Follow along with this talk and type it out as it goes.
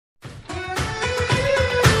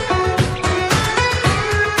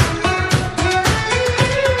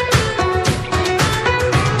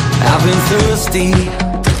thirsty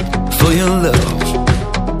for your love.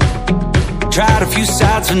 Tried a few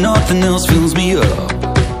sides but nothing else fills me up.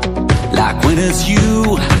 Like when it's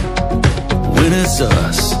you, when it's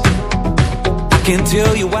us. I can't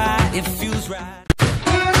tell you why it feels right.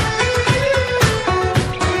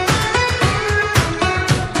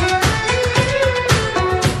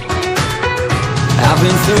 I've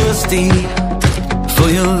been thirsty for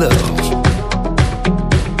your love.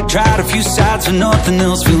 Tried a few sides but nothing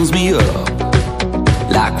else fills me up.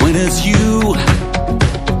 Like when it's you,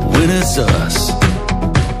 when it's us.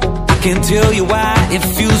 I can't tell you why it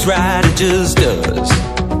feels right, it just does.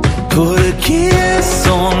 Put a kiss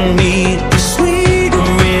on me, sweet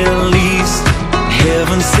release.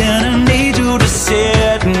 Heaven sent an angel to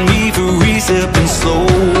set me free. Sipping slow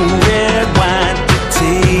red wine,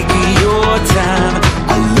 take your time.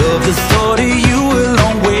 I love the thought of you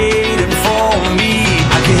alone waiting for me.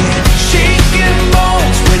 I get shaking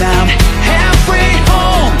bones when I'm halfway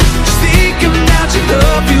home. Just thinking about your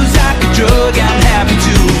love feels like a drug. I'm happy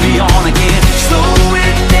to be on again. Slow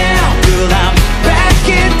it down, girl, I'm back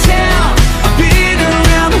in town. I've been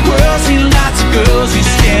around the world, seen lots of girls. You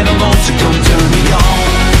stand alone, so come turn me on.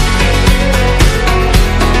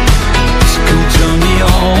 So come turn me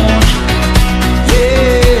on.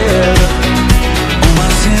 Yeah. All my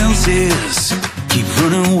senses keep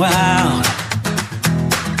running wild.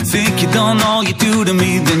 Think you done all you do to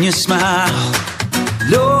me, then you smile.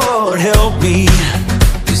 Lord help me,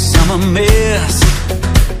 'cause I'm a mess.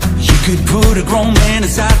 You could put a grown man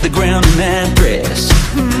inside the ground in that dress.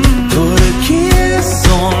 Put a kiss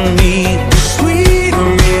on me, sweet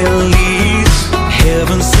release.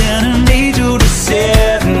 Heaven sent an angel to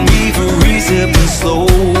set me free. Sipping slow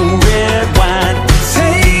red wine,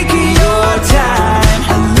 take your time.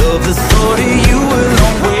 I love the thought of you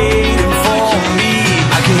alone waiting for me.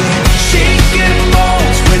 I get shaking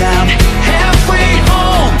bones when I'm halfway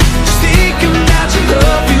home. Just thinking about your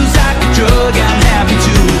love feels like a drug. I'm happy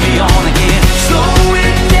to be on again. Slow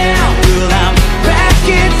it down, girl, I'm back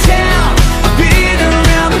in town. I've been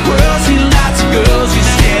around the world, seen lots of girls. You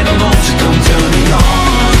stand alone, so come turn me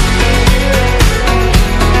on.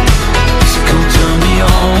 So come turn me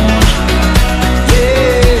on.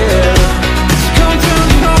 Yeah. So come turn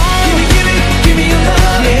me on. Give me your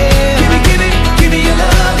love. Yeah. Give me your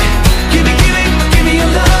love. Give me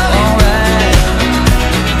your love. Alright.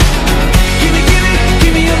 Give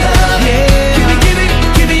me your love. Yeah.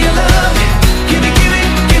 Give me your love.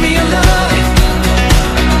 Give me your love.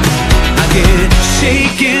 I get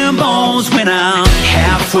shaking bones when I'm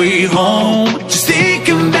halfway home. Just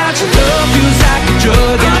thinking about